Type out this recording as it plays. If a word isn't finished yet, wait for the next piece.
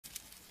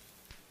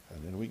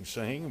And then we can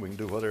sing, we can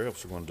do whatever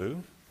else we're going to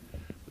do.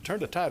 But turn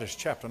to Titus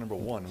chapter number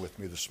 1 with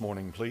me this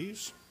morning,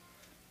 please.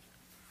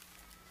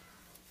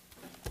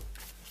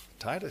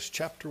 Titus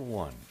chapter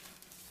 1.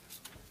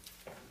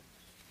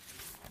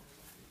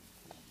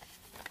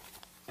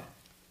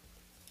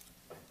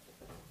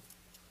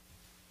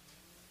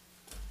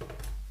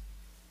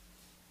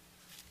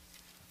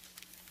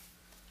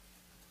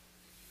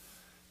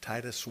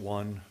 Titus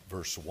 1,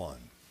 verse 1.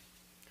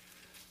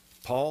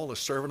 Paul, a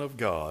servant of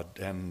God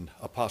and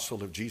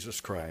apostle of Jesus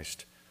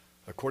Christ,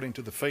 according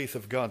to the faith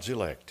of God's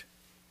elect,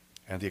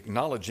 and the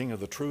acknowledging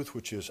of the truth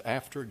which is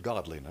after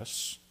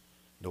godliness.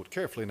 Note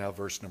carefully now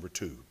verse number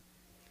 2.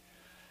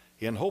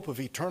 In hope of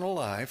eternal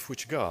life,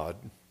 which God,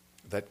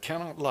 that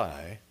cannot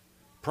lie,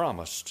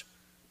 promised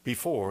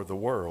before the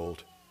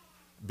world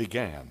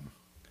began,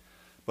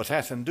 but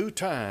hath in due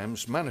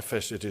times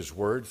manifested his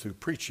word through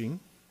preaching,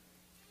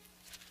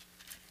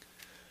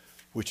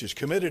 which is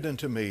committed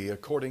unto me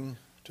according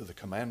to the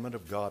commandment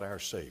of God our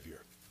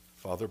Savior.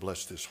 Father,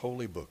 bless this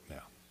holy book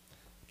now.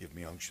 Give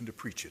me unction to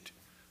preach it.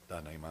 In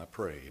thy name I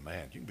pray.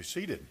 Amen. You can be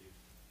seated.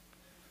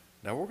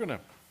 Now we're going to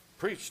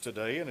preach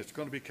today, and it's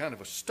going to be kind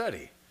of a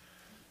study,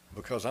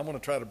 because I'm going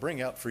to try to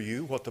bring out for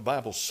you what the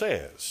Bible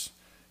says.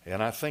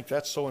 And I think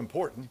that's so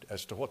important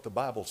as to what the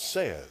Bible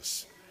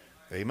says.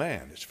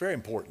 Amen. It's very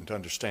important to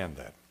understand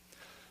that.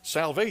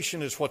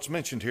 Salvation is what's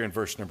mentioned here in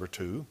verse number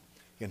 2,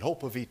 in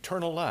hope of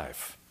eternal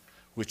life,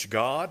 which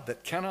God,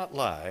 that cannot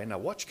lie, now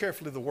watch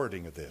carefully the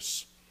wording of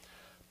this,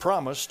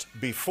 promised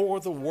before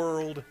the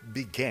world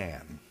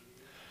began.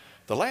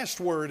 The last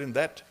word in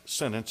that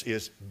sentence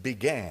is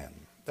began.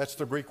 That's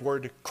the Greek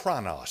word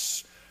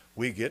chronos.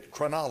 We get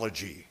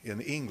chronology in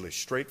English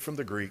straight from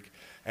the Greek,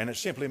 and it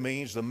simply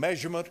means the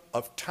measurement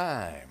of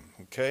time,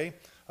 okay?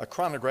 A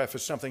chronograph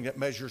is something that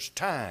measures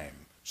time,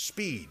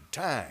 speed,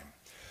 time.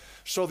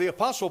 So the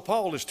Apostle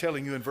Paul is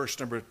telling you in verse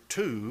number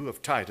 2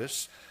 of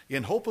Titus,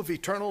 in hope of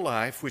eternal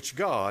life, which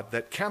God,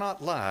 that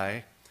cannot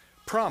lie,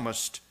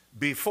 promised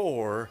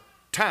before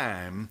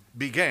time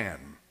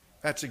began.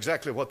 That's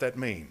exactly what that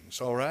means,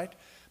 all right?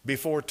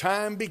 Before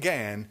time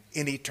began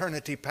in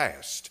eternity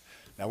past.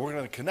 Now we're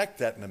going to connect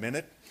that in a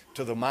minute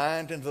to the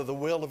mind and to the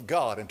will of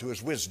God and to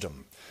his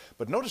wisdom.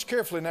 But notice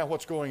carefully now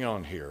what's going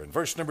on here. In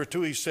verse number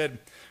 2 he said,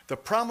 the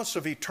promise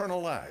of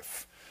eternal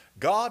life.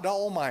 God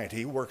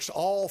Almighty works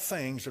all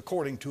things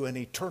according to an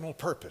eternal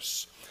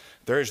purpose.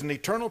 There is an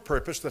eternal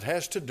purpose that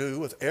has to do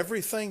with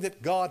everything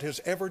that God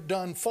has ever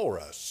done for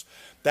us.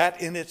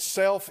 That in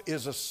itself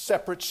is a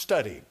separate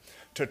study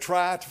to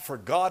try for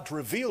God to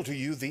reveal to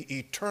you the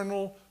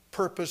eternal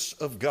purpose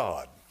of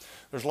God.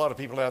 There's a lot of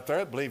people out there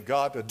that believe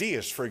God, a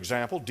deist, for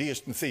example,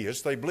 deist and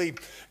theist, they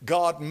believe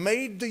God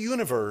made the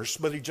universe,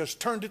 but he just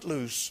turned it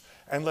loose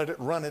and let it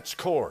run its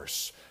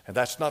course. And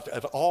that's not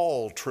at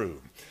all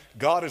true.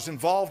 God is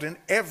involved in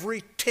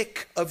every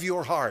tick of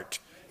your heart,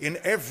 in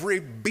every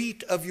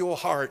beat of your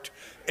heart,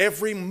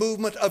 every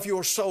movement of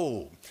your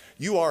soul.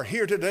 You are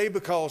here today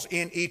because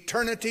in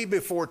eternity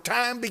before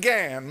time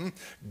began,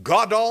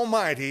 God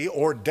Almighty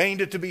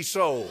ordained it to be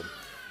so.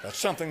 That's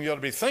something you ought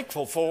to be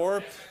thankful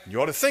for.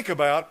 You ought to think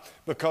about,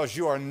 because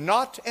you are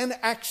not an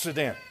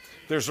accident.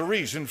 There's a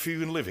reason for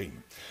you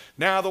living.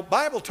 Now, the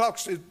Bible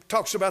talks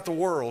about the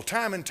world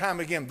time and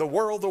time again. The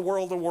world, the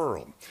world, the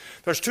world.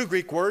 There's two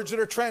Greek words that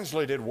are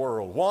translated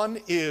world. One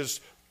is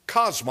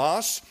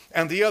cosmos,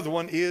 and the other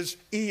one is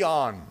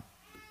eon.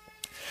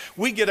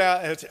 We get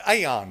it's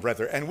aeon,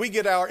 rather, and we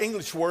get our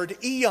English word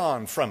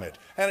eon from it,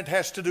 and it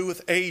has to do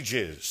with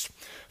ages.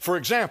 For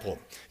example,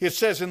 it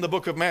says in the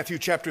book of Matthew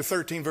chapter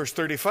 13, verse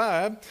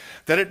 35,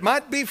 that it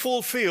might be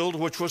fulfilled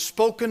which was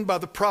spoken by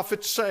the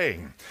prophet,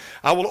 saying,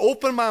 I will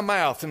open my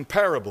mouth in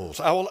parables.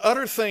 I will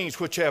utter things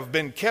which have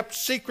been kept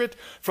secret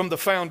from the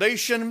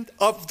foundation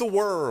of the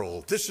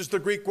world. This is the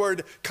Greek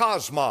word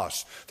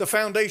cosmos, the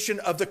foundation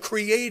of the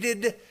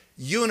created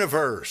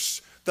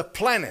universe, the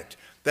planet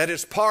that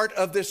is part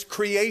of this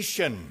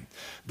creation.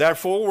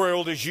 Therefore,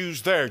 world is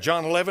used there.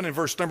 John 11 and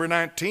verse number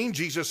 19,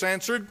 Jesus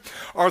answered,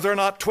 are there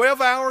not 12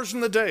 hours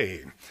in the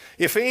day?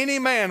 If any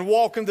man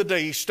walk in the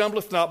day, he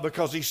stumbleth not,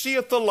 because he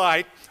seeth the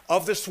light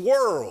of this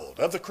world,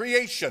 of the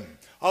creation,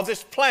 of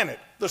this planet,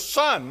 the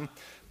sun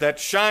that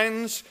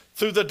shines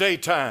through the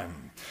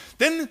daytime.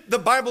 Then the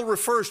Bible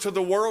refers to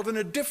the world in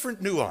a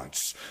different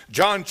nuance.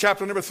 John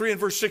chapter number 3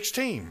 and verse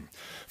 16.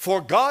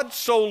 For God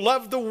so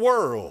loved the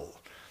world,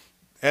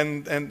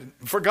 and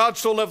for God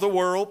so loved the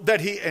world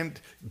that he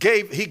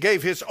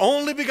gave his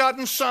only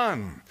begotten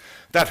Son,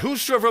 that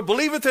whosoever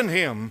believeth in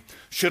him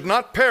should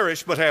not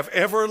perish but have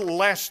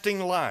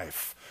everlasting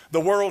life. The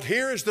world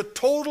here is the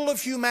total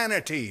of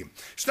humanity.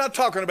 He's not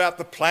talking about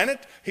the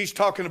planet. He's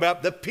talking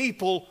about the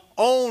people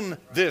on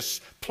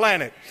this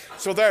planet.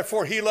 So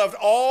therefore he loved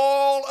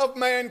all of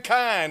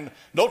mankind.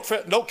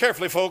 Note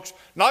carefully, folks,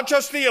 not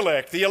just the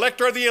elect. The elect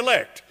are the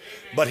elect.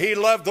 But he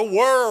loved the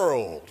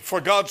world,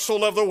 for God so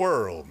loved the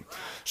world.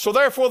 So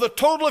therefore, the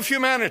total of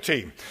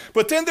humanity.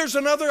 But then there's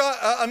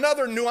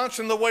another nuance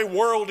in the way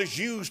world is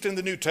used in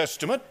the New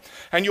Testament,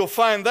 and you'll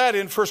find that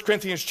in 1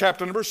 Corinthians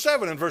chapter number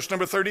 7 and verse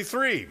number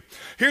 33.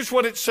 Here's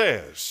what it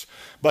says.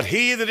 But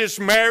he that is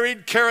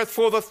married careth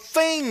for the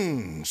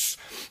things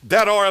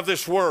that are of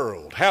this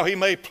world, how he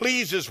may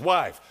please his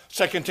wife.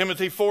 2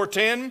 Timothy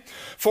 4:10,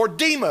 for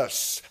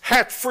Demas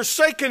hath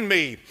forsaken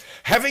me,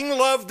 having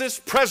loved this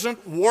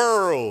present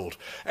world,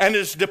 and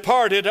is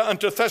departed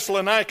unto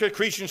Thessalonica,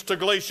 Crescens to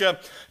Galatia,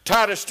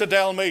 Titus to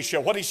Dalmatia.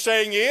 What he's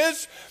saying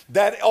is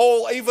that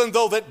even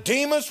though that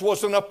Demas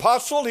was an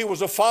apostle, he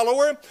was a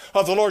follower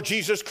of the Lord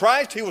Jesus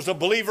Christ, he was a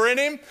believer in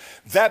him,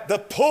 that the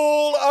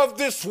pull of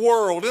this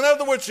world, in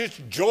other words, its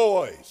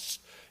joys,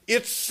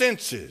 its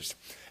senses,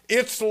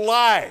 it's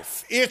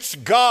life, it's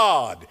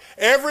God,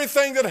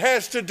 everything that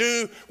has to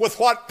do with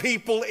what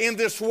people in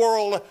this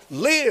world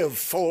live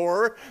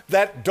for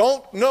that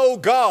don't know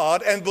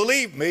God, and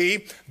believe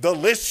me, the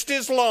list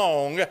is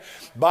long. The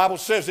Bible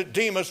says that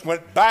Demas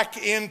went back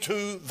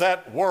into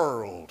that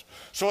world.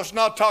 So it's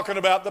not talking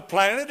about the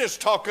planet, it's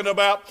talking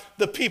about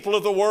the people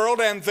of the world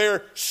and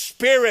their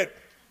spirit.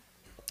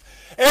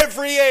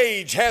 Every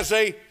age has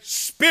a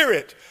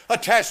spirit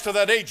attached to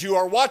that age. You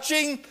are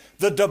watching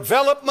the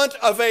development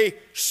of a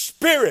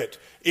spirit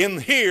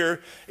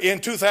here in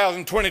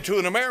 2022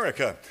 in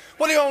America.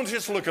 Well, you ought to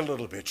just look a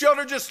little bit. You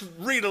ought to just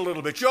read a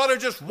little bit. You ought to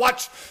just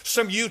watch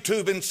some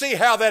YouTube and see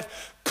how that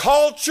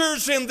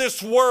cultures in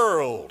this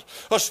world,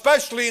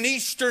 especially in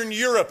Eastern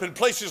Europe and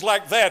places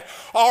like that,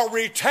 are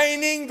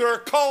retaining their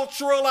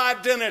cultural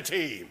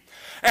identity.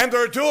 And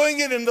they're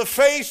doing it in the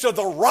face of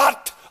the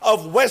rot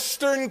of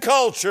Western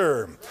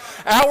culture.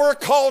 Our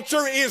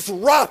culture is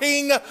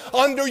rotting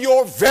under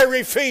your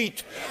very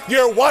feet.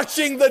 You're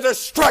watching the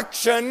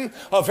destruction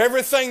of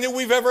everything that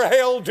we've ever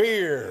held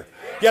dear.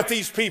 Yet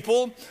these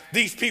people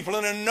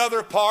in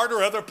another part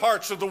or other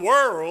parts of the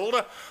world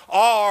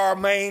are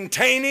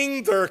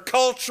maintaining their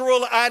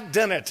cultural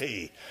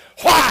identity.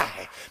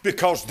 Why?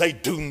 Because they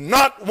do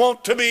not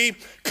want to be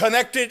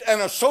connected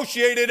and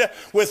associated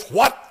with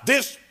what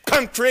this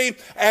country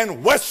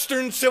and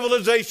Western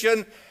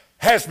civilization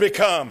has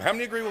become. How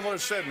many agree with what I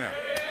said now?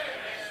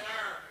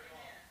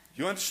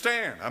 You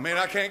understand? I mean,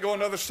 I can't go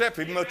another step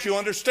even though you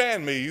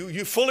understand me.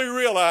 You fully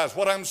realize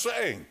what I'm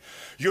saying.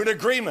 You're in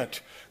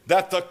agreement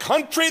that the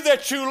country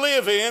that you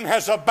live in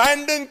has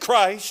abandoned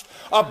Christ,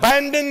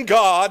 abandoned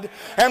God,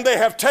 and they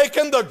have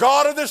taken the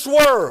God of this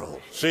world.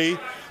 See?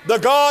 The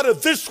God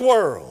of this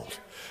world.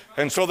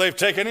 And so they've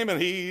taken him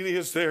and he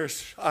is their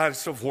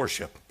eyes of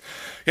worship.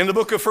 In the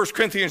book of 1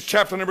 Corinthians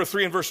chapter number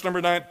 3 and verse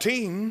number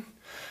 19,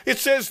 it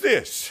says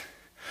this.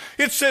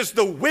 It says,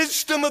 the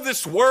wisdom of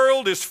this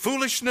world is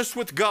foolishness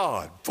with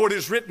God. For it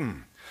is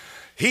written,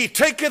 he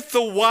taketh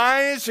the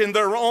wise in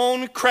their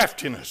own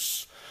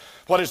craftiness.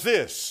 What is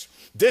this?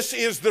 This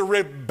is the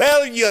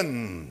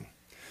rebellion.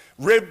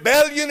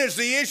 Rebellion is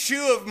the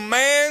issue of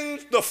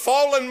the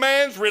fallen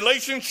man's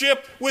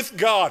relationship with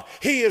God.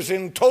 He is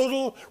in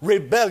total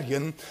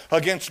rebellion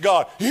against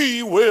God.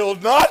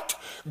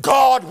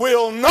 God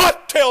will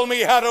not tell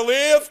me how to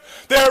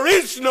live. There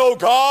is no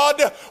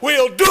God.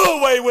 We'll do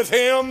away with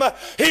him.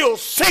 He'll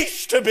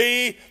cease to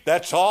be.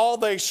 That's all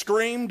they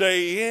scream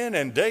day in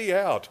and day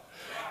out.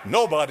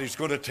 Nobody's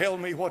going to tell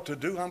me what to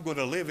do. I'm going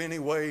to live any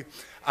way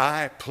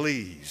I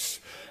please.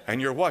 And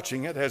you're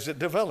watching it as it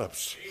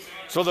develops.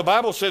 So the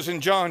Bible says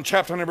in John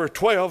chapter number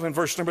 12 and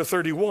verse number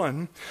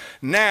 31,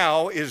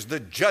 now is the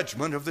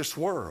judgment of this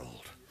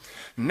world.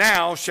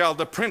 Now shall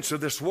the prince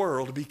of this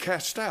world be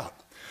cast out.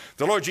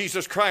 The Lord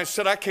Jesus Christ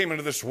said, I came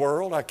into this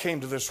world. I came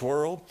to this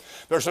world.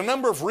 There's a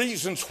number of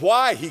reasons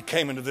why he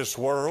came into this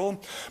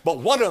world, but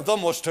one of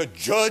them was to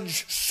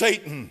judge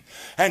Satan,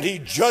 and he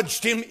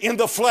judged him in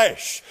the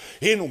flesh.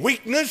 In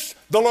weakness,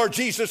 the Lord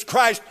Jesus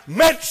Christ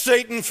met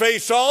Satan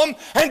face on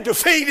and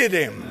defeated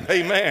him.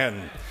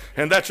 Amen.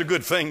 And that's a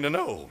good thing to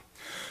know.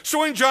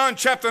 So in John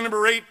chapter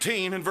number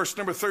 18 and verse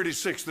number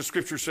 36, the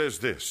scripture says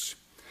this,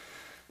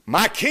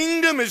 my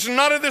kingdom is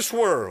not of this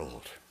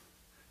world,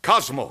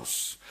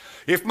 cosmos.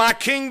 If my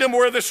kingdom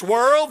were this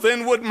world,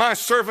 then would my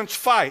servants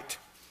fight,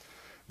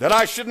 that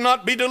I should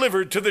not be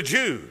delivered to the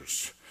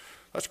Jews.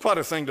 That's quite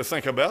a thing to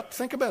think about.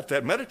 Think about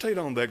that. Meditate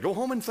on that. Go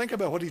home and think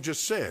about what he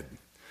just said.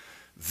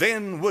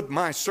 Then would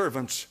my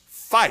servants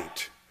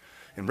fight.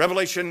 In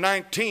Revelation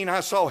 19, I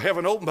saw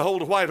heaven open,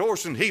 behold a white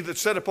horse, and he that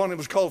sat upon him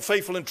was called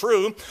Faithful and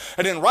True,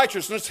 and in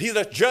righteousness he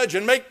that judge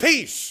and make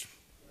peace.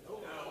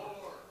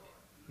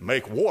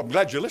 Make war. I'm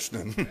glad you're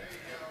listening.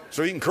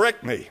 So you can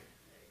correct me.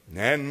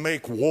 And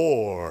make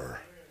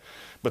war.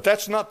 But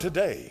that's not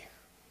today.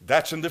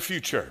 That's in the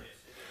future.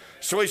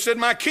 So he said,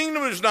 my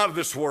kingdom is not of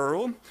this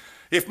world.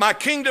 If my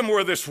kingdom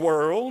were this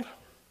world,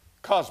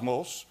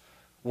 cosmos,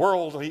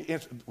 worldly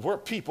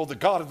people, the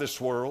God of this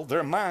world,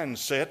 their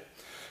mindset,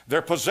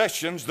 their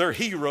possessions, their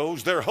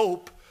heroes, their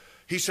hope.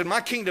 He said,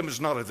 my kingdom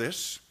is not of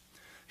this.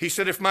 He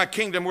said, if my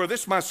kingdom were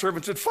this, my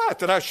servants would fight,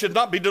 that I should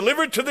not be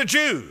delivered to the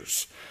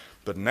Jews.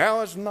 But now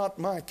is not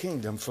my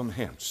kingdom from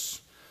hence.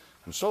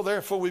 And so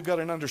therefore we've got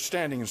an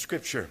understanding in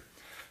Scripture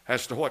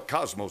as to what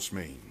cosmos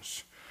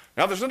means.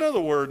 Now, there's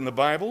another word in the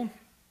Bible,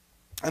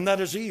 and that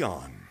is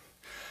eon.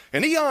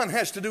 And eon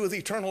has to do with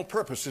eternal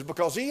purposes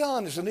because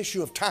eon is an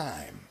issue of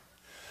time.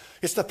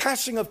 It's the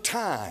passing of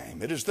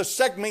time. It is the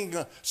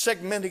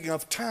segmenting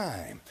of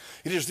time.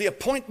 It is the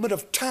appointment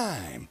of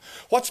time.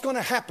 What's going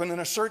to happen in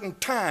a certain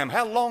time?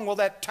 How long will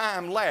that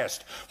time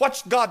last?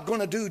 What's God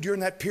going to do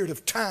during that period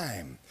of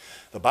time?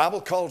 The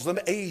Bible calls them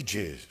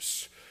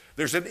ages.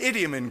 There's an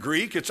idiom in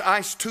Greek. It's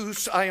eis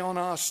tous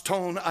ionos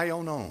ton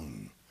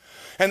ionon.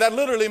 And that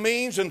literally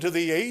means unto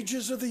the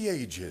ages of the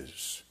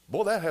ages.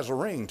 Boy, that has a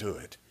ring to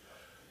it,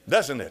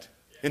 doesn't it?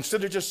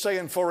 Instead of just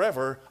saying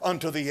forever,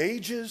 unto the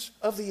ages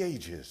of the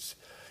ages.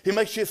 It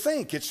makes you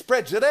think. It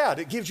spreads it out.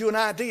 It gives you an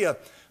idea.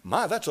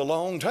 My, that's a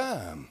long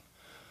time.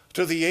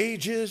 To the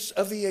ages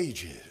of the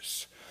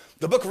ages.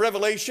 The book of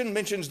Revelation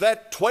mentions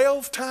that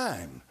 12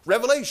 times.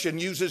 Revelation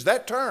uses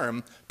that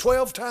term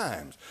 12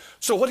 times.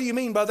 So what do you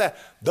mean by that?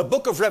 The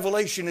book of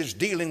Revelation is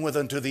dealing with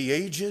unto the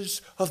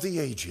ages of the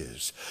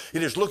ages.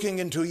 It is looking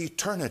into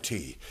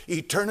eternity,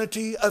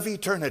 eternity of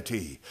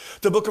eternity.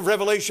 The book of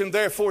Revelation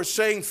therefore is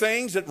saying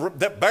things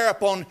that bear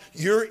upon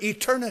your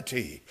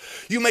eternity.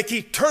 You make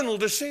eternal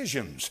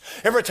decisions.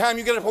 Every time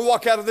you get up and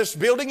walk out of this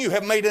building, you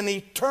have made an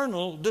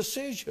eternal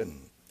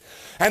decision.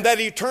 And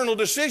that eternal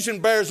decision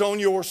bears on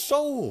your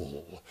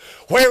soul.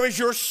 Where is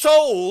your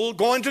soul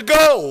going to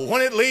go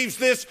when it leaves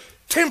this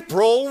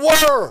temporal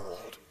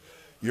world?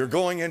 You're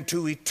going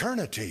into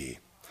eternity.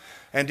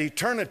 And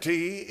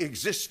eternity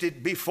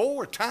existed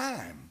before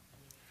time.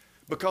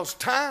 Because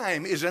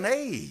time is an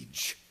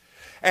age.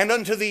 And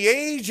unto the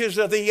ages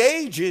of the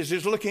ages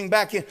is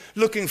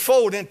looking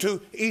forward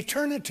into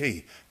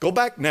eternity. Go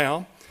back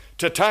now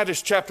to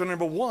Titus chapter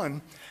number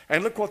 1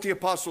 and look what the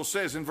apostle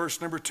says in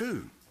verse number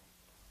 2.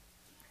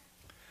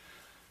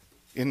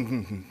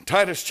 In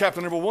Titus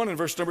chapter number 1 and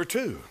verse number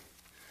 2.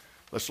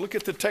 Let's look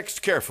at the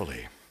text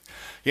carefully.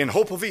 In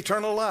hope of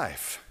eternal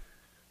life,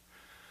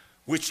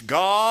 which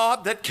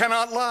God that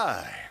cannot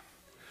lie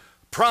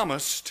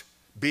promised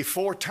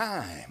before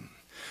time,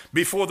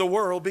 before the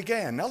world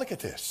began. Now look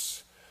at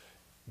this.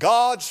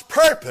 God's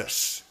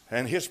purpose,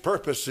 and his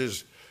purpose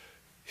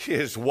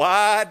is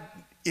wide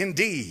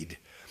indeed,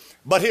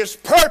 but his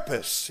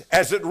purpose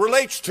as it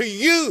relates to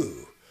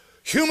you,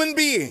 human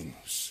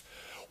beings,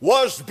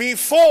 was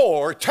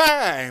before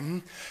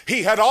time.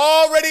 He had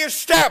already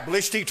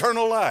established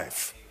eternal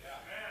life.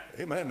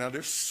 Amen. Now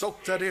just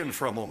soak that in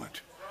for a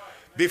moment.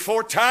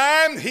 Before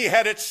time, he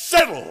had it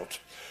settled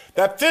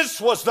that this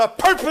was the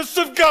purpose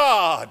of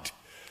God,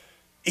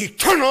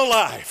 eternal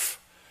life.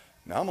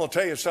 Now I'm going to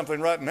tell you something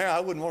right now.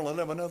 I wouldn't want to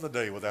live another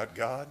day without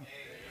God.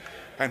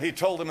 And he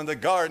told them in the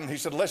garden, he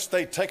said, lest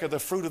they take of the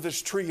fruit of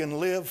this tree and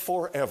live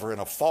forever in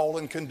a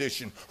fallen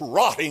condition,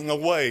 rotting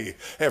away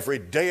every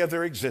day of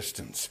their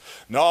existence.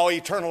 No,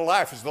 eternal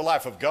life is the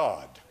life of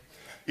God.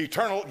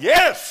 Eternal,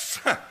 yes,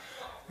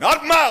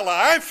 not my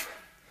life.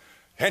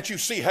 Can't you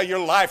see how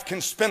your life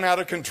can spin out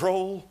of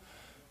control?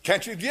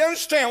 Can't you? Do you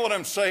understand what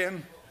I'm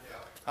saying?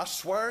 I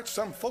swear it's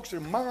some folks,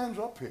 their minds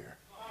up here.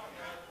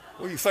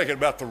 What are you thinking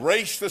about, the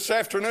race this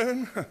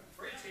afternoon?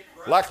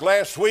 Like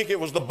last week it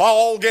was the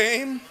ball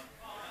game.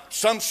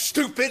 Some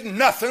stupid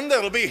nothing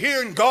that'll be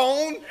here and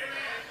gone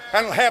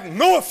and will have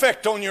no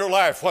effect on your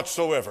life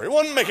whatsoever. It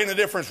wasn't making a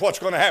difference what's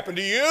going to happen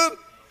to you.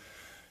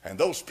 And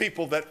those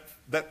people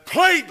that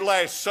played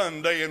last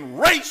Sunday and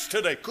raced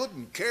today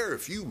couldn't care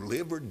if you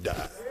live or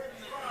die.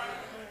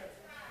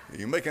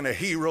 You're making a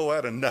hero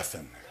out of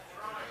nothing.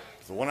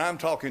 The one I'm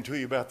talking to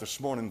you about this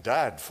morning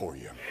died for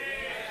you.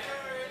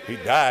 He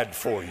died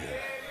for you.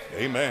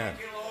 Amen.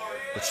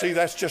 But see,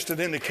 that's just an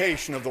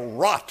indication of the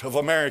rot of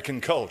American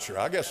culture.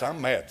 I guess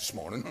I'm mad this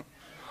morning.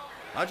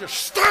 I just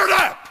stirred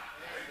up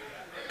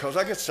because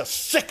I get so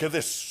sick of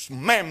this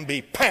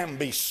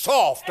mamby-pamby,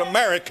 soft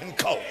American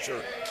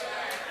culture.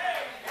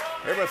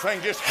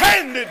 Everything just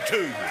handed to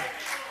you.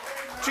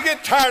 Did you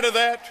get tired of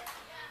that?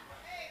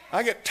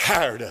 I get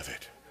tired of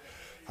it.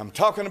 I'm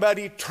talking about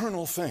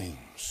eternal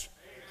things.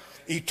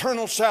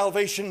 Eternal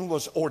salvation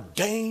was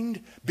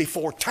ordained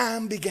before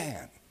time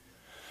began.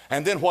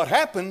 And then what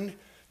happened?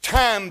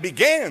 Time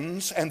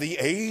begins and the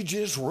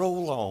ages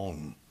roll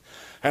on.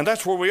 And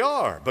that's where we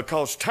are,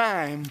 because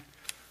time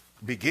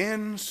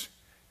begins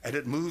and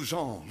it moves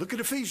on. Look at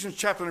Ephesians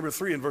chapter number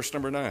 3 and verse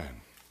number 9.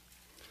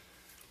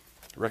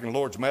 You reckon the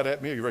Lord's mad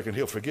at me, or you reckon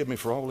he'll forgive me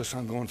for all this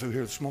I'm going through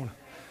here this morning?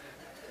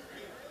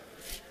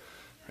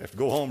 I have to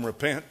go home and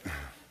repent.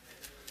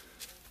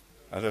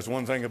 Now, there's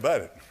one thing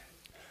about it.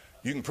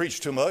 You can preach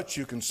too much,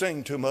 you can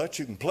sing too much,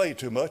 you can play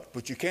too much,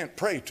 but you can't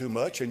pray too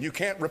much and you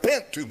can't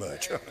repent too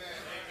much.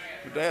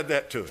 Add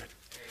that to it.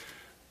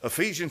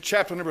 Ephesians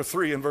chapter number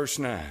 3 and verse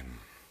 9.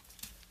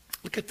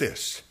 Look at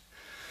this.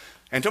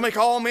 And to make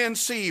all men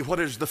see what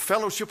is the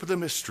fellowship of the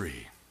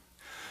mystery,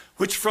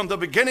 which from the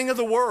beginning of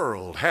the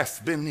world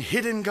hath been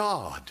hid in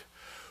God,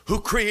 who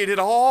created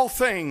all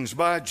things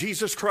by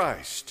Jesus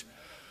Christ,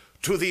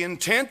 to the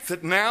intent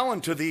that now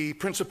unto the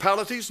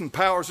principalities and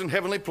powers in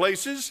heavenly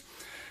places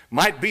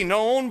might be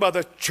known by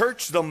the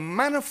church the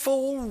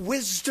manifold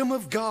wisdom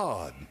of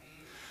God,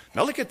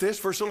 Now look at this,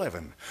 verse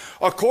 11.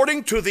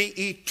 According to the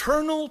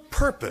eternal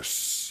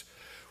purpose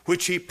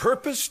which he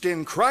purposed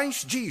in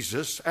Christ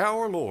Jesus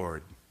our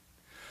Lord,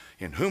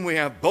 in whom we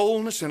have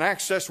boldness and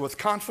access with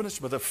confidence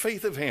by the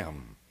faith of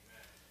him.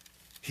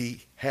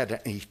 He had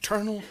an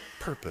eternal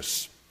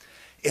purpose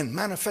in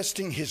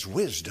manifesting his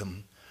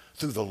wisdom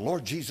through the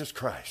Lord Jesus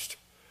Christ.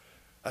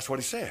 That's what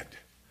he said.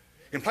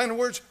 In plain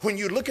words, when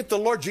you look at the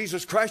Lord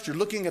Jesus Christ, you're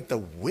looking at the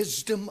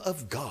wisdom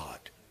of God.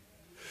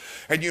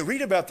 And you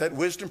read about that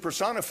wisdom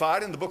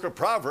personified in the book of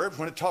Proverbs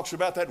when it talks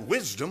about that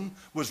wisdom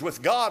was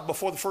with God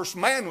before the first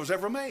man was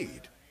ever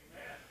made.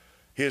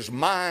 His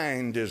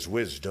mind is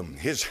wisdom.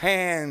 His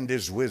hand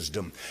is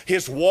wisdom.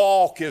 His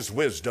walk is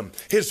wisdom.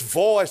 His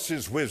voice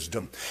is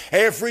wisdom.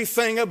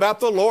 Everything about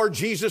the Lord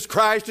Jesus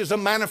Christ is a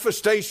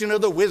manifestation of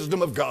the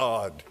wisdom of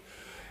God.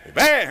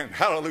 Amen.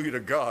 Hallelujah to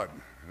God.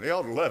 They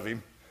ought to love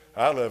him.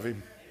 I love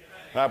him.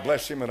 I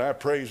bless him and I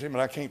praise him,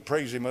 and I can't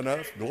praise him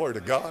enough. Glory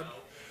to God.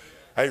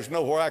 There's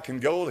nowhere I can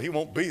go that he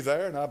won't be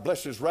there, and I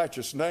bless his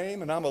righteous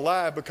name, and I'm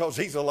alive because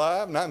he's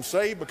alive, and I'm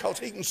saved because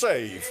he can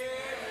save.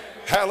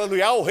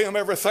 Hallelujah. I owe him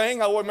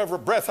everything. I owe him every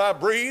breath I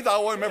breathe. I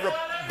owe him every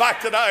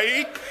bite that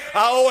I eat.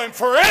 I owe him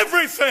for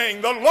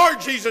everything, the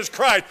Lord Jesus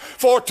Christ.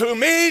 For to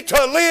me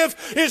to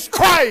live is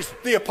Christ,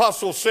 the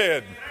apostle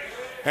said,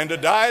 and to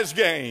die is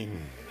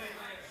gain.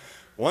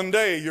 One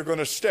day you're going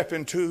to step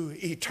into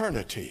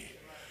eternity.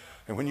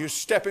 And when you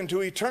step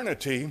into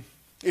eternity,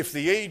 if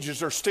the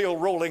ages are still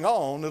rolling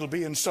on, it'll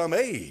be in some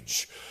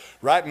age.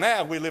 Right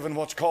now we live in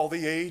what's called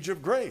the age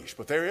of grace.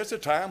 But there is a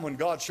time when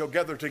God shall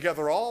gather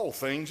together all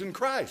things in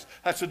Christ.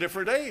 That's a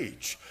different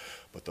age.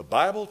 But the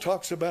Bible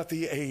talks about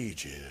the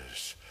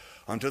ages.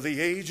 Unto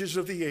the ages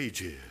of the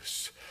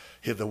ages.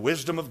 The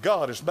wisdom of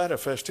God is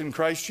manifest in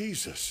Christ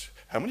Jesus.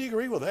 How many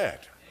agree with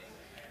that?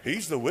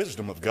 He's the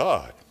wisdom of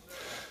God.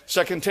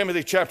 2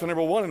 Timothy chapter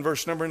number 1 and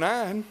verse number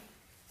 9.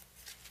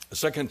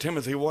 2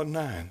 Timothy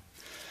 1:9.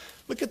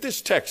 Look at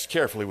this text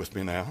carefully with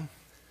me now.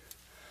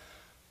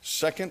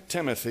 2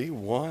 Timothy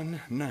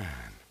 1:9.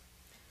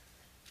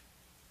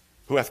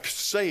 Who hath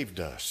saved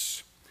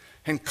us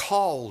and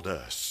called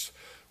us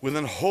with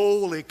an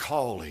holy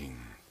calling,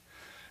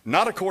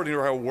 not according to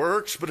our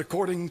works, but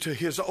according to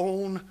his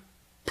own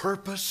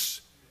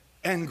purpose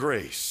and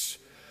grace,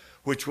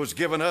 which was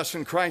given us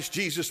in Christ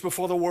Jesus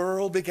before the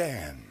world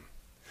began.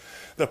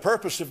 The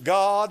purpose of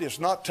God is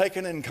not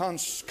taken in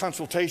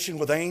consultation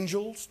with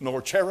angels,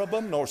 nor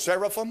cherubim, nor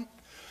seraphim.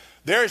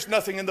 There is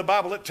nothing in the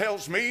Bible that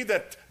tells me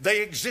that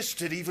they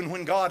existed even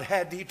when God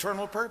had the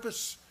eternal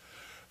purpose.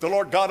 The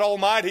Lord God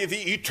Almighty,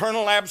 the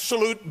eternal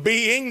absolute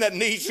being that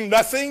needs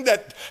nothing,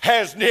 that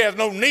has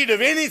no need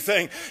of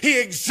anything. He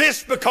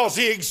exists because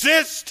he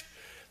exists,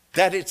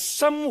 that it's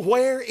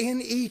somewhere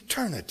in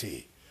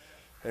eternity.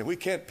 And we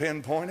can't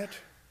pinpoint it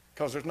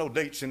because there's no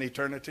dates in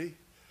eternity.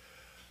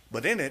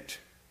 But in it,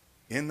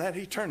 in that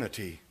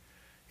eternity,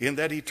 in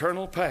that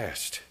eternal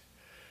past,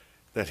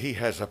 that he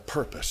has a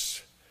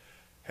purpose.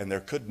 And there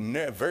could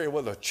very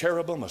well a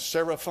cherubim, a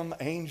seraphim,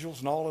 angels,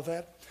 and all of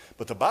that.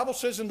 But the Bible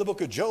says in the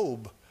book of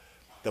Job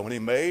that when he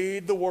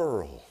made the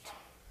world,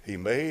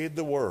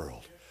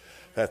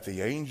 that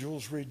the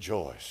angels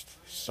rejoiced.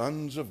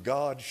 Sons of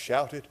God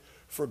shouted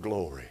for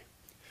glory.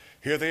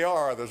 Here they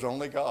are, there's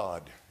only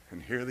God.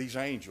 And here are these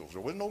angels.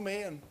 There was no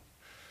men.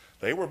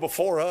 They were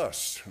before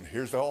us. And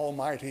here's the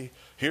Almighty,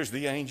 here's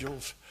the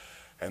angels.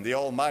 And the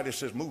Almighty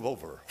says, move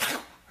over.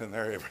 And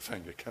there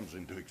everything that comes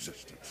into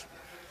existence.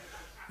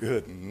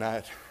 Good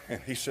night.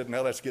 And he said,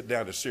 now let's get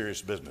down to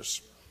serious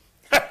business.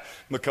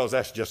 Because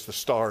that's just the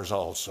stars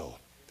also.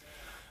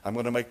 I'm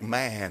going to make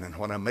man, and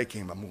when I make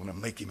him, I'm going to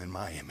make him in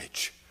my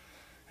image.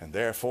 And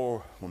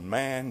therefore, when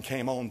man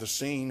came on the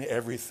scene,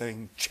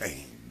 everything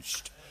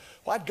changed.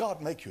 Why'd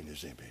God make you in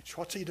his image?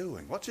 What's he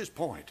doing? What's his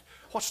point?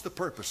 What's the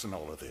purpose in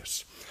all of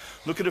this?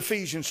 Look at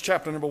Ephesians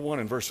chapter number 1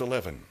 and verse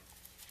 11.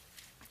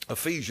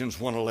 Ephesians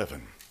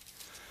 1:11.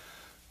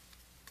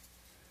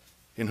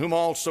 In whom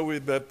also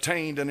we've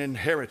obtained an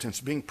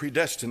inheritance, being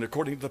predestined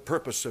according to the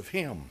purpose of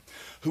him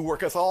who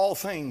worketh all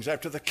things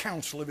after the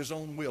counsel of his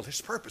own will.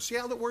 His purpose. See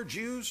how the word's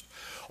used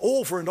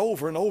over and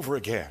over and over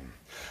again.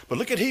 But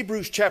look at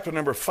Hebrews chapter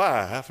number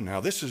 5.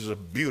 Now this is a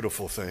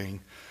beautiful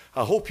thing.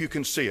 I hope you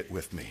can see it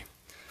with me.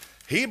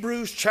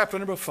 Hebrews chapter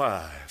number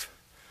 5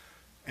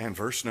 and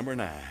verse number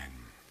 9.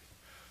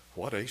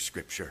 What a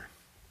scripture.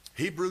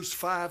 Hebrews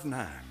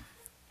 5:9.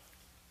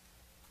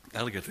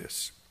 Now look at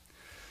this.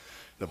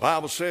 The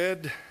Bible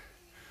said,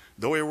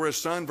 though he were a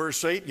son,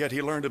 verse 8, yet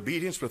he learned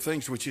obedience for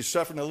things which he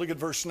suffered. Now look at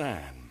verse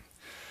 9.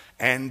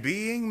 And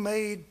being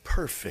made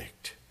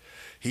perfect,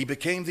 he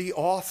became the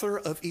author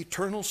of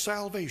eternal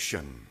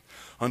salvation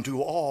unto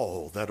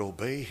all that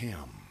obey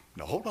him.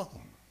 Now hold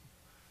on.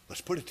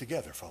 Let's put it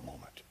together for a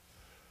moment.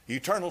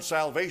 Eternal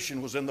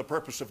salvation was in the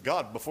purpose of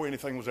God before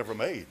anything was ever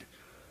made.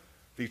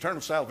 The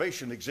eternal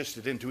salvation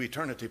existed into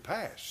eternity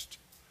past.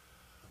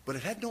 But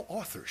it had no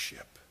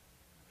authorship.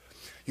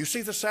 You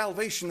see, the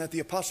salvation that the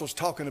apostle's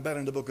talking about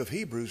in the book of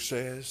Hebrews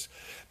says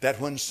that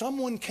when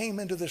someone came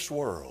into this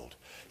world,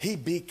 he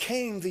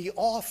became the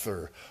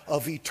author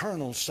of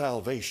eternal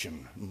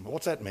salvation.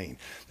 What's that mean?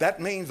 That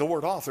means, the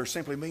word author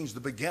simply means the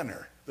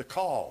beginner, the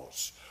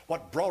cause,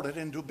 what brought it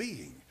into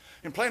being.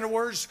 In plainer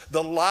words,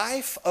 the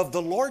life of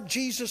the Lord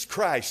Jesus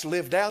Christ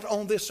lived out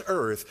on this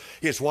earth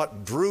is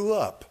what drew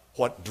up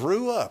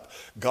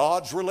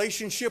God's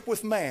relationship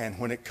with man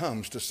when it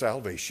comes to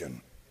salvation.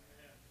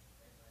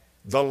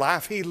 The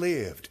life he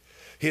lived,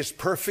 his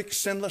perfect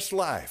sinless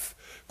life,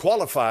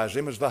 qualifies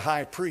him as the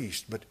high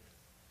priest, but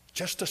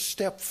just a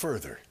step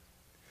further.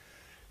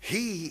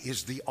 He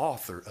is the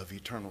author of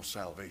eternal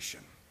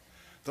salvation.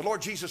 The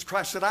Lord Jesus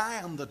Christ said,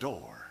 I am the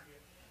door.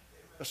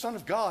 The Son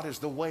of God is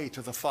the way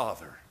to the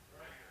Father.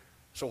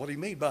 So what do you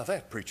mean by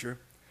that, preacher?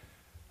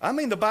 I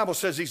mean, the Bible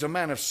says he's a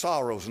man of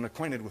sorrows and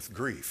acquainted with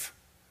grief.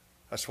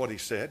 That's what he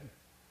said.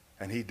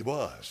 And he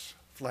was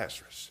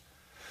Lazarus.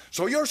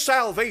 So your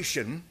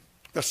salvation,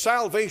 the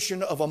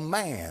salvation of a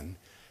man,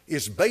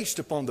 is based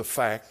upon the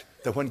fact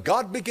that when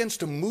God begins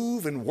to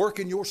move and work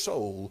in your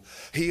soul,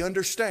 he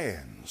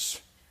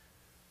understands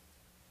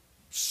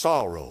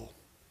sorrow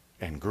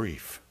and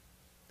grief.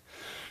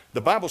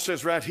 The Bible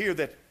says right here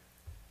that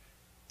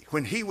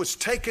when he was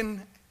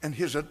taken and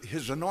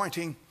his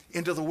anointing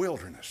into the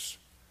wilderness,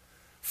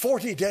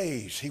 40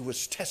 days he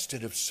was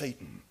tested of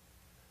Satan.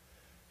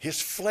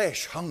 His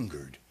flesh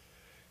hungered,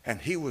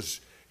 and he was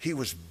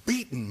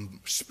beaten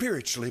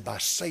spiritually by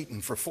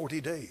Satan for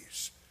 40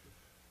 days.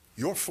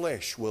 Your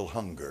flesh will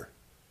hunger,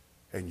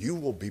 and you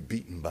will be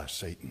beaten by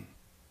Satan.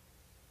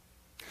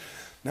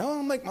 Now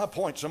I'll make my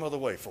point some other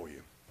way for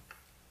you.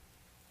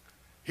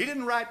 He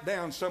didn't write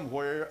down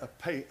somewhere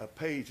a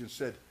page and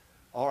said,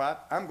 all right,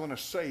 I'm going to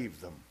save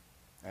them,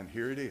 and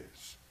here it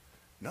is.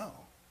 No.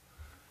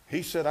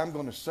 He said, I'm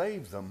going to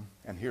save them,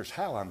 and here's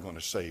how I'm going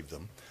to save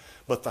them.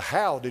 But the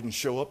how didn't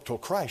show up till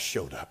Christ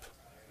showed up.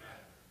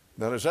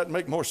 Now, does that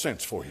make more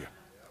sense for you?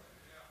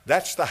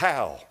 That's the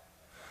how.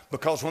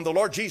 Because when the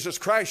Lord Jesus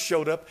Christ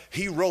showed up,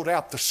 he wrote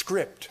out the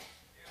script.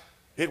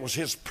 It was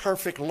his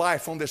perfect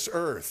life on this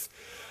earth.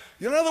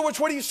 In other words,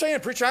 what are you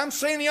saying, preacher? I'm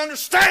saying he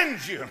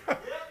understands you.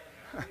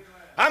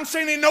 I'm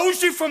saying he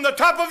knows you from the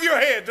top of your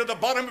head to the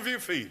bottom of your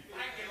feet.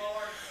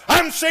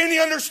 I'm saying he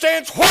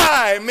understands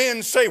why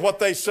men say what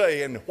they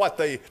say and what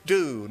they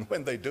do and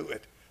when they do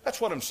it.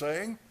 That's what I'm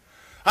saying.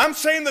 I'm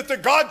saying that the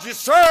God you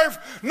serve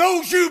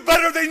knows you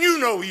better than you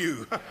know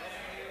you.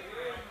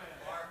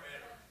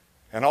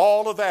 And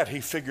all of that he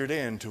figured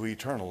into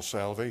eternal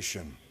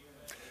salvation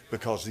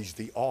because he's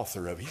the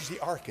author of it. He's the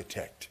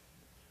architect.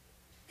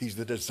 He's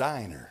the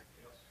designer.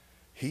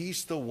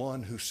 He's the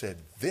one who said,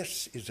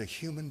 this is a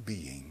human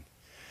being,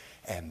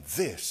 and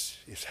this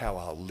is how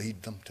I'll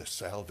lead them to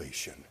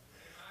salvation.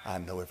 I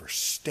know every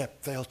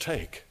step they'll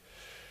take.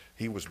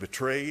 He was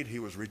betrayed. He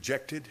was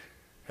rejected.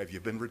 Have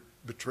you been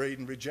betrayed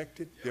and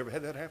rejected? You ever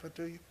had that happen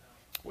to you?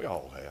 We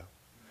all have.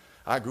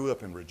 I grew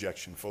up in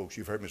rejection, folks.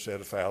 You've heard me say it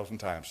 1,000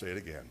 times. Say it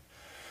again.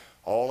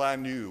 All I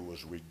knew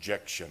was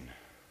rejection.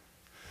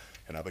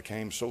 And I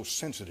became so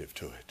sensitive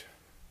to it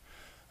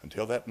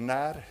until that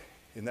night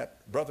in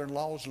that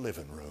brother-in-law's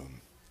living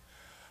room.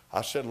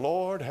 I said,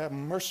 Lord, have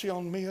mercy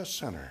on me, a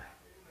sinner.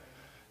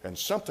 And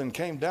something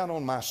came down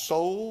on my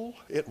soul.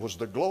 It was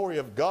the glory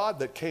of God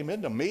that came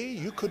into me.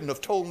 You couldn't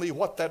have told me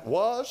what that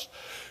was.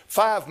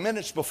 5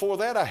 minutes before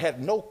that, I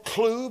had no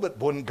clue, but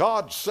when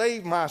God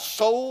saved my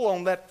soul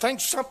on that thing,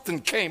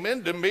 something came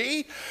into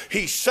me.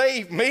 He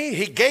saved me.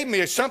 He gave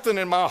me something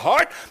in my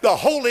heart. The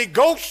Holy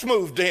Ghost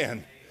moved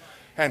in.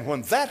 And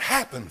when that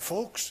happened,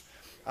 folks,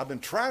 I've been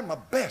trying my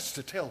best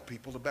to tell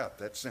people about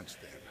that since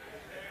then.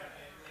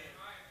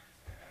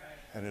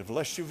 And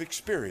unless you've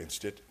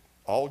experienced it,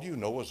 all you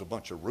know is a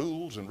bunch of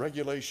rules and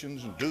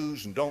regulations and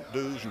do's and don't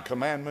do's and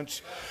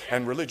commandments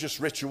and religious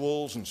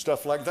rituals and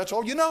stuff like that. That's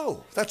all you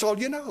know. That's all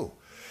you know.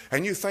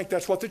 And you think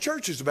that's what the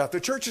church is about. The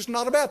church is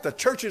not about that. The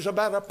church is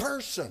about a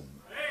person.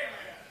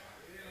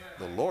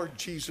 The Lord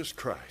Jesus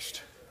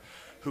Christ,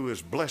 who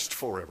is blessed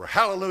forever.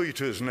 Hallelujah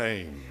to his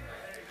name.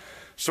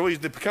 So he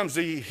becomes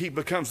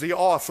the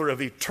author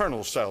of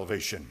eternal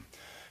salvation.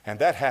 And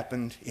that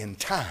happened in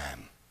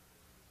time.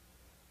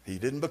 He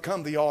didn't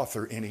become the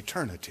author in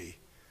eternity.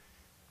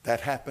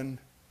 That happened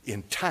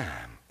in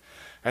time.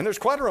 And there's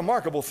quite a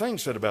remarkable thing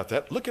said about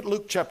that. Look at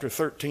Luke chapter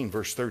 13,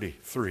 verse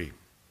 33.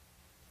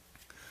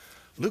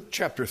 Luke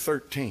chapter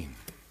 13.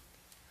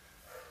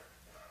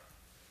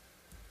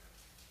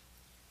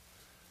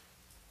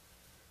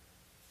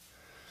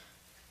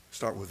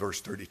 Start with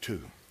verse 32.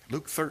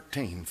 Luke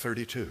 13,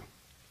 32.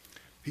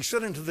 He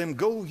said unto them,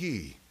 go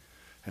ye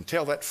and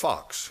tell that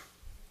fox.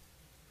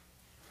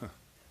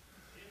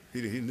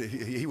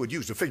 He would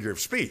use a figure of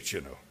speech,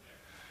 you know.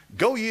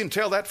 Go ye and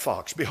tell that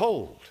fox,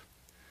 behold,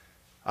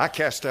 I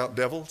cast out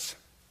devils.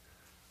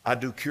 I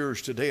do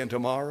cures today and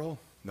tomorrow.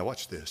 Now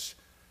watch this.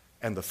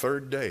 And the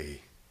third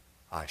day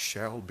I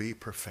shall be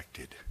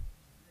perfected.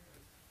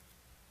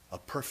 A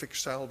perfect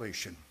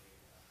salvation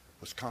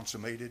was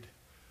consummated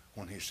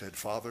when he said,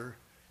 Father,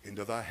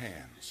 into thy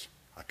hands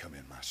I come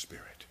in my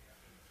spirit,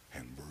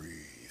 and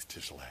breathed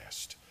his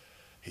last.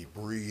 He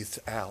breathed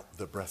out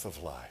the breath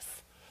of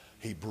life.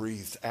 He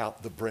breathed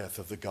out the breath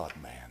of the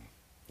God-man.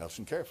 Now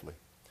listen carefully.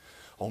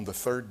 On the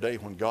third day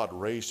when God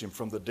raised him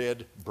from the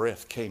dead,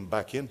 breath came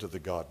back into the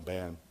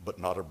God-man, but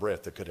not a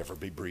breath that could ever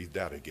be breathed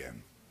out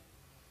again.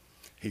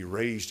 He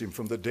raised him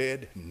from the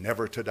dead,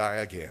 never to die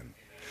again.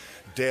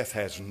 Death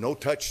has no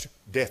touch.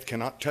 Death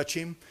cannot touch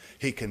him.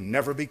 He can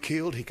never be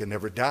killed. He can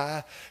never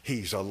die.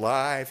 He's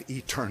alive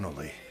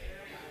eternally.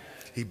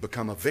 He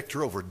become a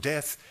victor over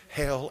death,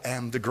 hell,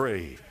 and the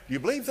grave. You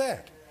believe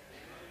that?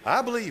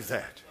 I believe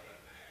that.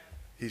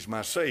 He's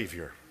my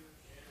Savior.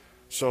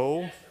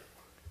 So,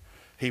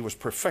 he was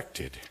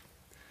perfected.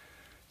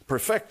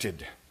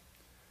 Perfected.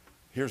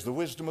 Here's the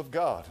wisdom of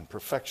God in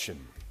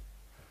perfection.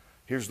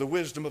 Here's the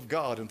wisdom of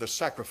God in the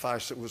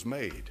sacrifice that was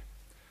made.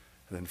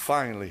 And then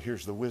finally,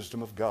 here's the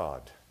wisdom of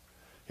God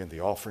in the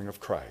offering of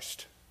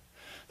Christ.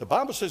 The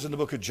Bible says in the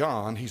book of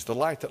John, he's the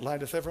light that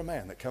lighteth every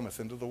man that cometh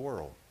into the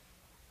world.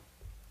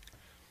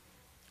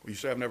 Well, you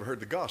say, I've never heard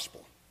the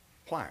gospel.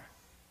 Why?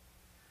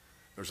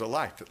 There's a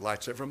light that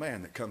lights every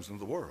man that comes into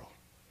the world.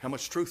 How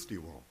much truth do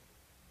you want?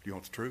 Do you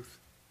want the truth?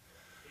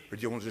 Or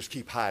do you want to just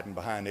keep hiding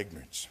behind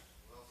ignorance?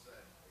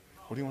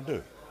 What do you want to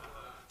do?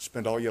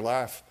 Spend all your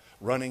life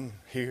running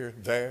here,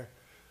 there?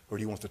 Or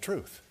do you want the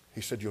truth?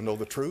 He said, you'll know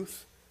the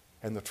truth,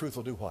 and the truth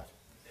will do what?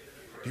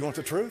 Do you want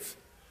the truth?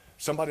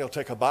 Somebody will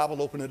take a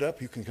Bible, open it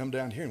up. You can come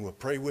down here and we'll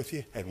pray with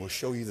you and we'll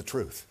show you the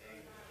truth.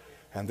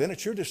 And then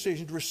it's your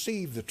decision to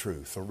receive the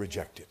truth or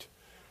reject it.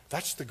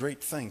 That's the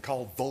great thing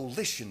called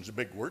volition's a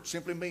big word.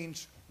 Simply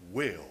means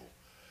will.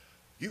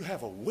 You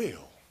have a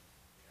will.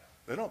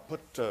 They don't put,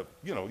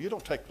 you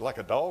don't take like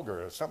a dog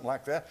or something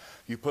like that.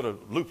 You put a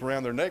loop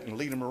around their neck and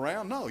lead them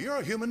around. No, you're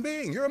a human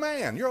being. You're a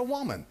man. You're a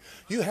woman.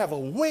 You have a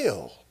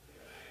will.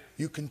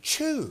 You can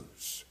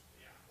choose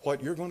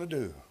what you're going to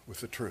do with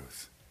the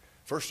truth.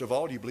 First of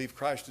all, do you believe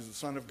Christ is the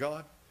Son of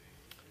God?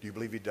 Do you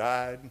believe he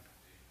died?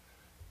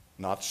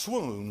 Not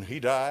swoon, he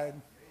died.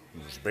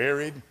 He was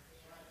buried.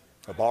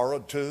 A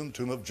borrowed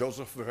tomb of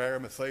Joseph of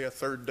Arimathea,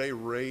 third day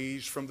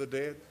raised from the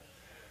dead.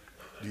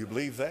 Do you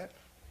believe that?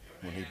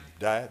 When he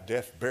died,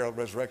 death, burial,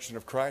 resurrection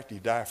of Christ, he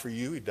died for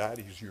you. He died,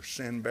 he's your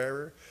sin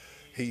bearer.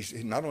 He's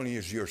not only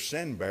is your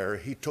sin bearer,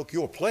 he took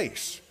your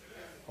place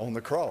on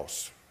the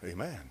cross.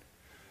 Amen.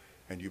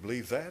 And you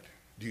believe that?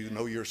 Do you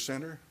know you're a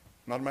sinner?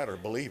 Not a matter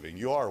of believing.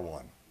 You are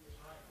one.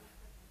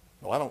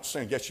 No, I don't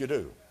sin. Yes, you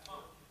do.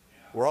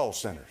 We're all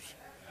sinners.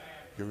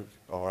 You're,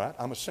 all right,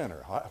 I'm a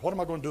sinner. What am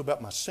I going to do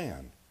about my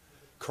sin?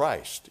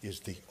 Christ is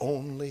the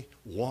only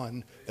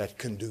one that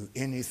can do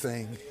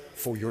anything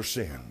for your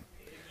sin.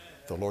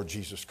 The Lord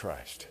Jesus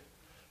Christ.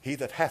 He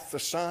that hath the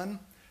Son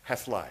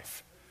hath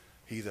life.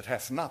 He that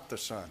hath not the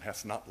Son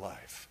hath not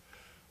life.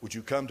 Would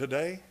you come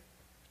today?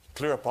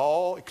 Clear up.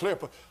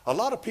 A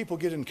lot of people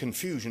get in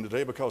confusion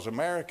today because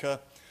America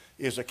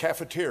is a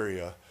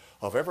cafeteria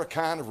of every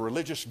kind of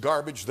religious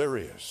garbage there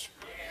is.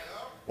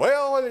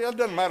 Well, it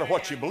doesn't matter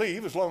what you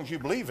believe as long as you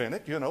believe in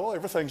it.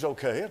 Everything's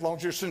okay as long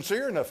as you're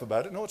sincere enough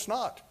about it. No, it's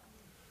not.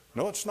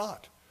 No, it's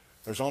not.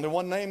 There's only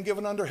one name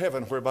given under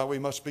heaven whereby we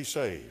must be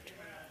saved.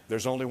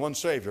 There's only one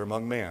Savior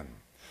among men,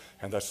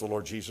 and that's the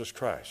Lord Jesus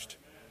Christ.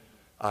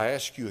 I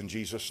ask you in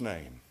Jesus'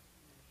 name,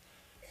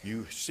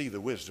 you see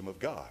the wisdom of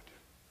God.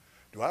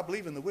 Do I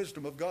believe in the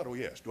wisdom of God? Oh,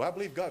 yes. Do I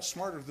believe God's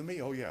smarter than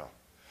me? Oh, yeah.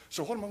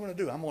 So what am I going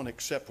to do? I'm going to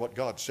accept what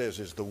God says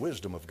is the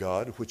wisdom of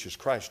God, which is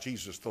Christ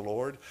Jesus the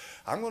Lord.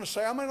 I'm going to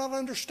say, I may not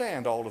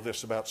understand all of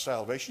this about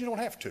salvation. You don't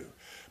have to.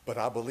 But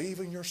I believe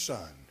in your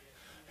Son,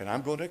 and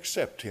I'm going to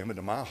accept him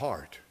into my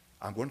heart.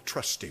 I'm going to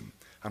trust him.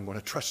 I'm going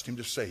to trust him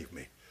to save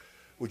me.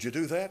 Would you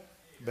do that?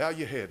 Bow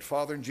your head.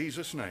 Father, in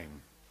Jesus'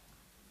 name,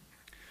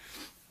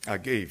 I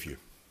gave you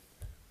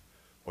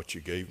what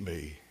you gave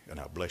me, and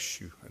I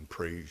bless you and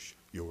praise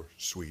your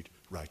sweet,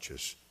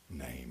 righteous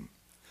name.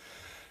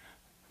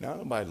 Now,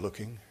 nobody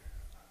looking.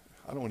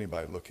 I don't want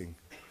anybody looking.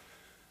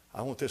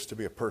 I want this to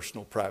be a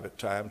personal, private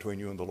time between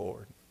you and the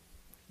Lord.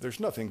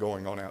 There's nothing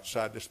going on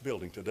outside this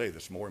building today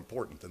that's more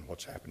important than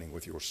what's happening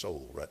with your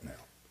soul right now.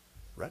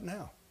 Right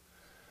now.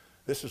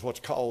 This is what's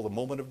called the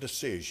moment of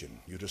decision.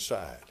 You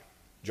decide.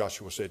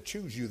 Joshua said,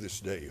 choose you this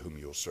day whom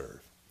you'll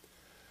serve.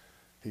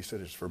 He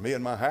said, it's for me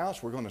and my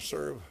house, we're going to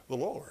serve the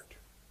Lord.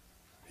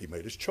 He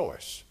made his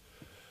choice.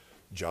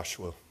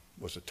 Joshua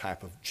was a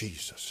type of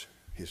Jesus.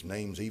 His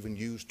name's even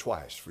used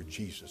twice for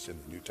Jesus in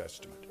the New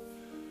Testament.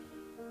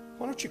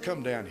 Why don't you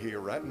come down here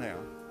right now?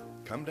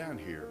 Come down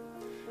here.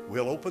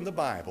 We'll open the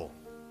Bible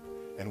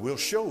and we'll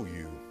show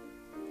you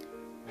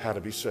how to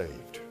be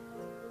saved.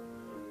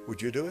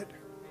 Would you do it?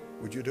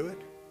 Would you do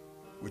it?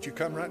 Would you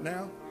come right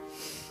now?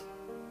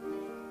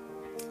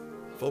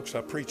 Folks,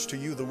 I preach to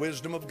you the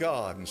wisdom of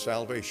God and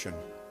salvation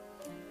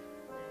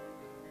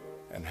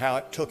and how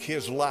it took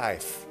his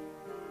life.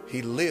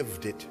 He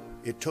lived it.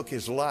 It took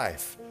his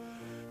life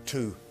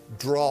to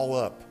draw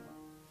up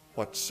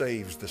what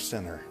saves the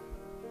sinner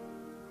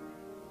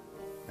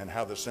and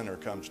how the sinner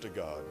comes to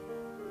God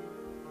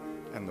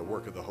and the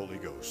work of the Holy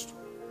Ghost.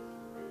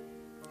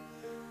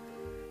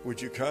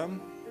 Would you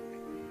come?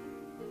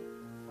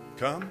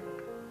 Come?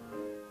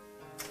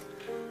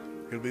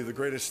 It'll be the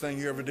greatest thing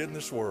you ever did in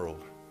this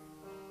world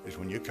is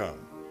when you come.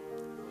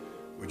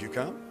 Would you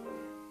come?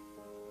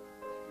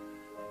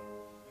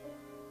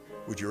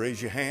 Would you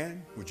raise your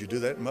hand? Would you do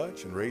that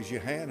much and raise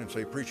your hand and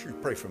say, preacher,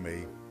 pray for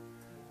me.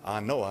 I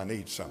know I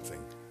need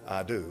something.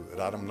 I do.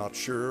 But I'm not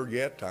sure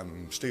yet.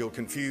 I'm still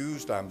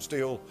confused. I'm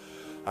still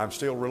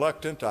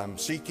reluctant. I'm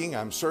seeking.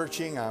 I'm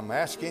searching. I'm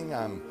asking.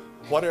 I'm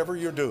whatever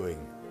you're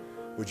doing.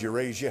 Would you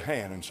raise your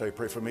hand and say,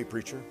 pray for me,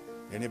 preacher?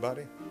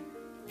 Anybody?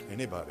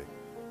 Anybody?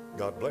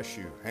 God bless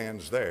you.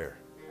 Hands there.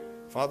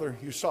 Father,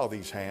 you saw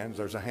these hands.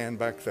 There's a hand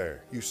back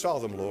there. You saw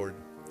them, Lord.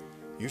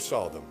 You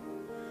saw them.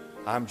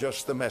 I'm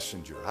just the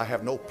messenger. I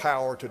have no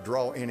power to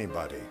draw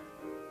anybody.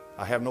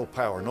 I have no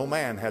power. No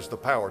man has the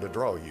power to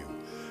draw you.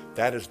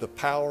 That is the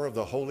power of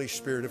the Holy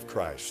Spirit of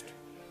Christ,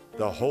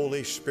 the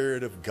Holy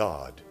Spirit of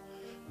God.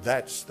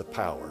 That's the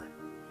power.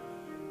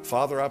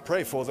 Father, I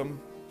pray for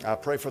them. I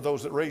pray for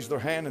those that raised their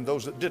hand and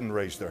those that didn't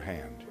raise their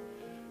hand.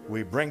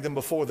 We bring them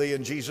before thee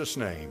in Jesus'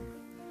 name.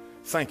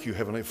 Thank you,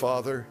 Heavenly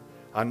Father.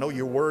 I know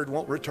your word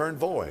won't return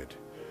void.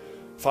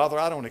 Father,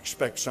 I don't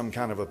expect some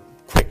kind of a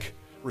quick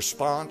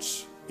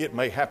response. It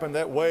may happen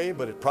that way,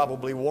 but it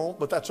probably won't,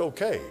 but that's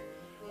okay.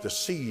 The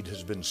seed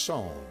has been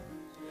sown.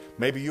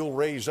 Maybe you'll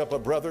raise up a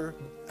brother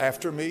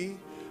after me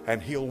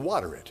and he'll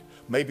water it.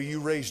 Maybe you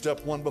raised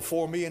up one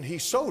before me and he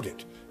sowed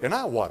it and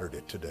I watered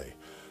it today.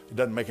 It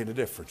doesn't make any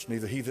difference.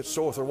 Neither he that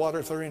soweth or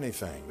watereth or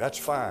anything. That's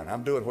fine.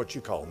 I'm doing what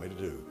you call me to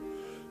do.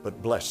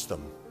 But bless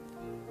them.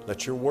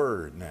 Let your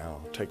word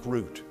now take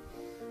root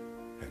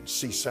and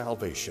see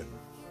salvation.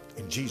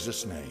 In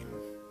Jesus' name.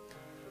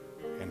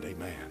 And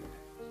amen.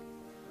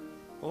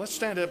 Well, let's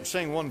stand up and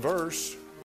sing one verse.